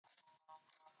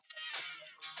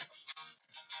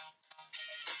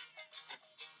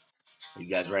You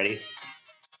guys ready?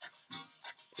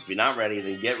 If you're not ready,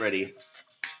 then get ready.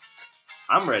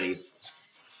 I'm ready.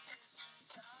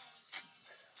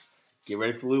 Get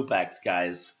ready for LoopX,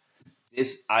 guys.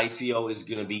 This ICO is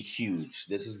going to be huge.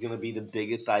 This is going to be the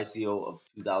biggest ICO of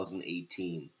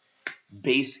 2018.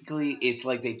 Basically, it's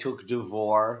like they took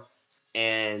Devore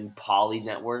and Poly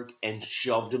Network and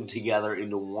shoved them together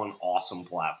into one awesome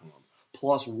platform.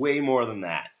 Plus, way more than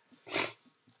that.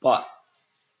 But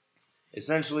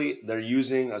essentially, they're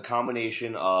using a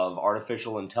combination of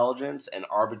artificial intelligence and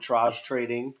arbitrage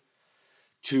trading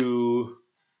to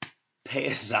pay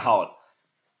us out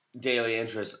daily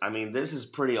interest. I mean, this is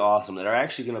pretty awesome. They're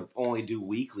actually going to only do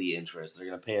weekly interest. They're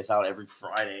going to pay us out every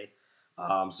Friday,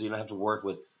 so you don't have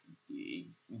to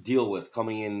deal with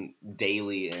coming in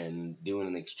daily and doing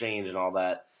an exchange and all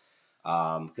that.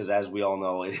 Because as we all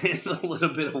know, it is a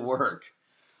little bit of work.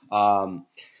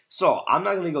 So I'm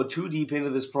not going to go too deep into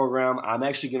this program. I'm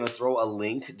actually going to throw a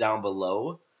link down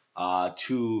below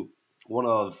to one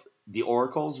of the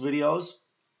Oracle's videos.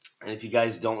 And if you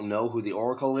guys don't know who the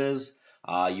Oracle is,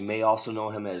 you may also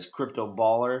know him as Crypto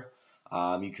Baller.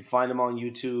 You can find him on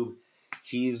YouTube.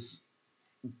 He's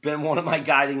been one of my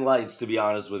guiding lights, to be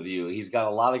honest with you. He's got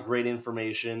a lot of great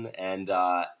information, and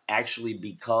actually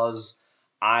because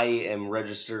I am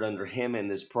registered under him in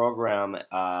this program,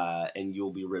 and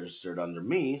you'll be registered under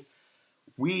me,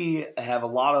 we have a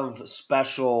lot of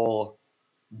special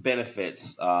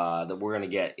benefits that we're going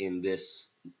to get in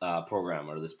this program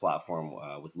or this platform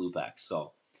with LoopX.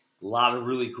 So a lot of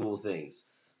really cool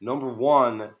things. Number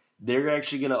one, they're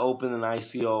actually going to open an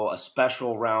ICO, a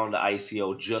special round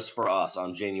ICO just for us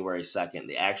on January 2nd.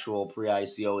 The actual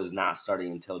pre-ICO is not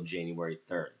starting until January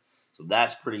 3rd. So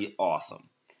that's pretty awesome.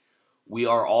 We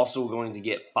are also going to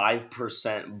get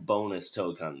 5% bonus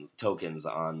tokens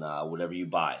on whatever you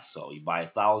buy. So you buy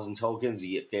 1,000 tokens,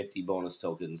 you get 50 bonus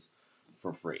tokens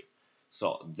for free.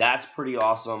 So that's pretty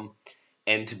awesome.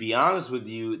 And to be honest with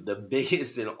you, the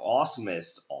biggest and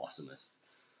awesomest,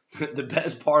 the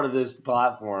best part of this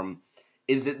platform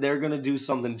is that they're going to do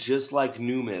something just like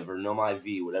NuMiv or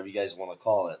NoMiV, whatever you guys want to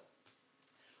call it,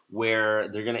 where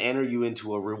they're going to enter you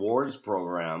into a rewards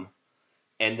program,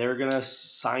 and they're going to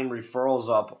sign referrals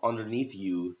up underneath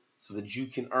you so that you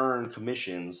can earn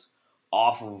commissions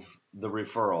off of the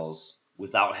referrals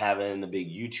without having a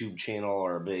big YouTube channel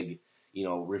or a big,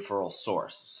 referral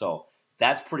source. So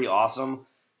that's pretty awesome.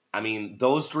 I mean,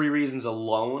 those three reasons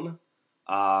alone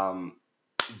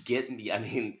get me. I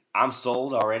mean, I'm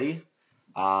sold already.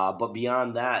 But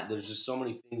beyond that, there's just so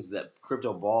many things that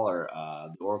Crypto Baller,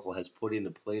 the Oracle, has put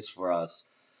into place for us.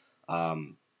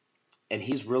 And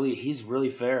he's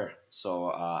really fair. So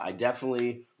I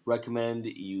definitely recommend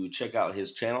you check out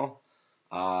his channel.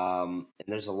 And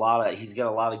he's got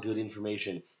a lot of good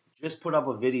information. Just put up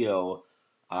a video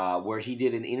where he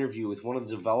did an interview with one of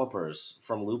the developers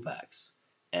from LoopX,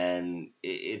 and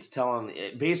he's telling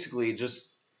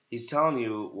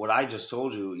you what I just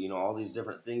told you. All these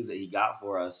different things that he got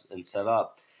for us and set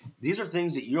up. These are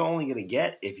things that you're only going to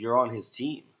get if you're on his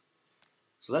team.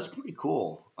 So that's pretty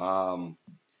cool.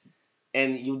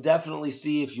 And you'll definitely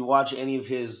see if you watch any of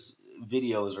his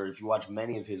videos or if you watch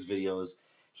many of his videos,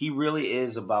 he really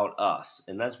is about us.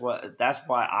 And that's why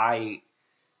I,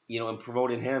 am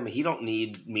promoting him. He don't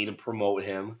need me to promote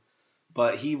him,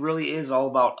 but he really is all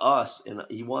about us, and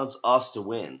he wants us to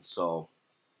win. So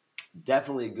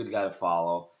definitely a good guy to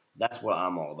follow. That's what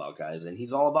I'm all about, guys. And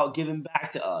he's all about giving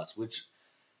back to us, which,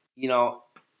 I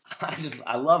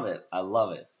love it. I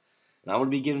love it. And I'm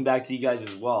going to be giving back to you guys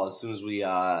as well as soon as we,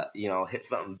 hit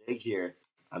something big here.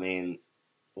 I mean,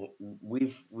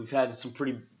 we've had some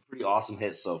pretty awesome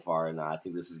hits so far, and I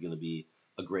think this is going to be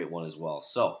a great one as well.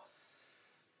 So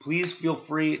please feel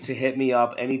free to hit me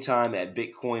up anytime at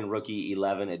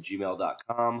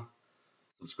bitcoinrookie11@gmail.com.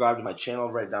 Subscribe to my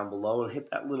channel right down below and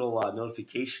hit that little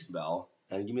notification bell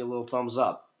and give me a little thumbs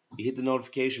up. You hit the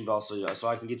notification bell so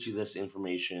I can get you this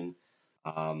information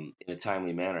in a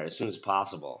timely manner as soon as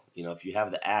possible. If you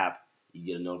have the app, you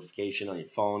get a notification on your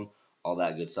phone, all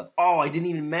that good stuff. Oh, I didn't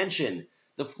even mention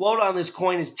the float on this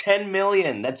coin is 10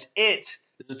 million. That's it.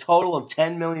 There's a total of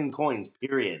 10 million coins,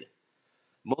 period.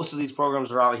 Most of these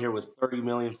programs are out here with 30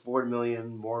 million, 40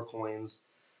 million more coins.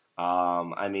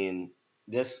 I mean,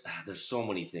 there's so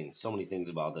many things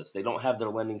about this. They don't have their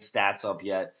lending stats up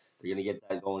yet. They're going to get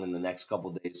that going in the next couple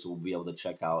of days, so we'll be able to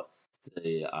check out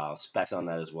the specs on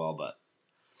that as well. But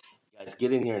guys,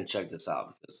 get in here and check this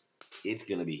out because it's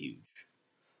going to be huge.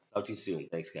 Talk to you soon.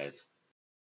 Thanks, guys.